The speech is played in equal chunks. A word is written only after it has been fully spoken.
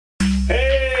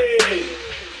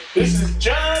This is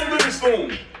John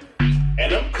Witherspoon,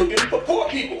 and I'm cooking for poor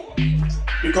people.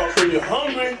 Because when you're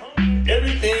hungry,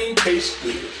 everything tastes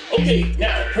good. Okay,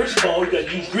 now, first of all, you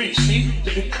gotta use grease. See,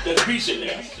 there's grease in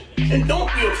there. And don't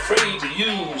be afraid to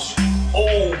use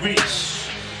old grease.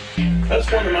 That's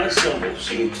one of my symbols.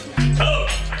 See? Oh!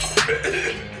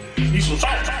 Need some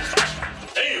salt.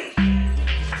 Damn!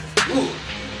 Ooh!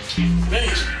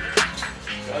 Thanks.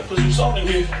 Gotta put some salt in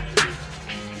here.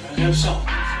 Gotta have salt.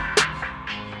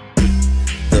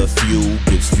 The fuel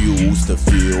gets fused to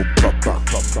feel proper.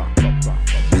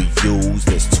 We use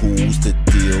as tools to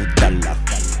deal dolla.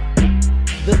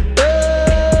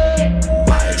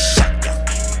 My shotgun.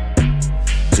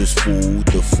 Just food,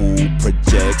 the food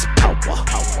projects power.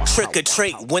 Trick or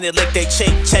treat, when it lick they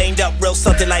cheek, chained up real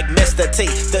something like Mr. T.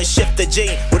 The shift the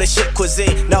gene with a shit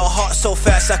cuisine. No heart so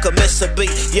fast I could miss a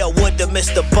beat. Yo, woulda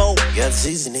missed the boat. Got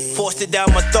seasoning. Forced it down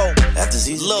my throat. After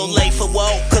seasoning. Little late for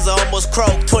woe, cause I almost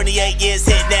croaked. 28 years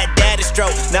hitting that daddy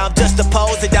stroke. Now I'm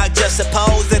juxtaposed, and I just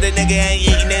suppose that a nigga ain't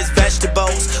eating his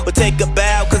vegetables. Well, take a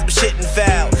bow, cause I'm shitting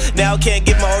foul. Now I can't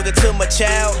give my order to my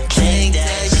child. Can't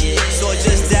that shit. So I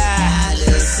just die.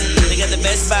 They got the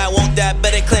best buy, won't die,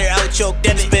 better clear out your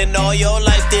debit. Spend all your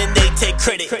life, then they take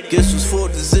credit. Guess what's for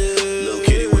dessert? Little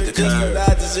kitty with the curve.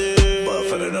 I deserve. But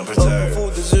for the unpreserved.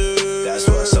 That's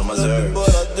what some deserve. But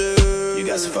I do. You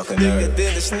got some fucking nigga nerve.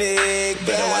 than a snake.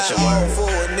 Better watch your word. For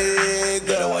a nigga.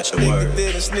 Better watch your word. Nigga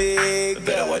than a snake.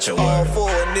 Better watch your All word. for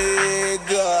a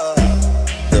nigga.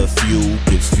 The fuel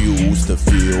gets fused to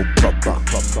feel proper.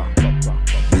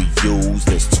 We use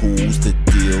as tools to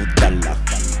deal dolla.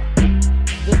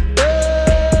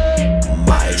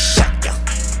 My shotgun.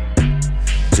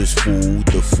 Just food,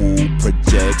 the food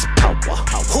projects power.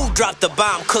 Who dropped the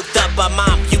bomb, cooked up by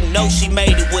mom? You know she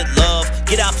made it with love.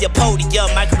 Get off your podium,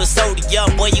 micro the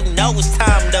sodium. Boy, you know it's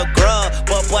time to grub.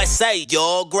 But boy, say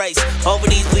your grace over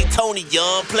these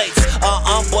plutonium plates.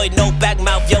 Boy, no back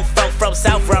mouth. Yo, folk from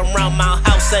South round my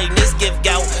house. Ain't this gift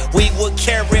out? We would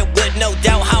carry it with no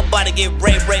doubt. How about to get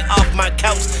Ray off my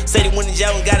couch? Say they went in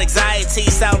jail and got anxiety.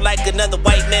 Sound like another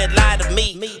white man lied to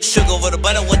me. Sugar over the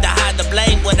butter with the hot to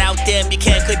blame. Without them, you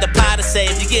can't cook the pie to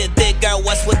save. You get thick, girl,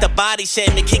 what's with the body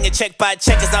shame? The king of check by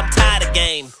checkers, I'm tired of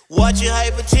game. Watch your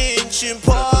hypertension,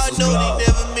 part. No, they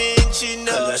never mention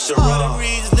us. All the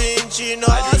reasons lynching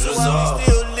us. So why we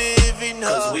still living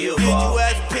up? Did you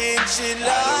have a pension?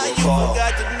 You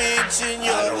forgot to mention,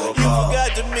 yo. You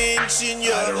forgot to mention,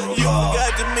 yo. You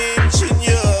forgot to mention.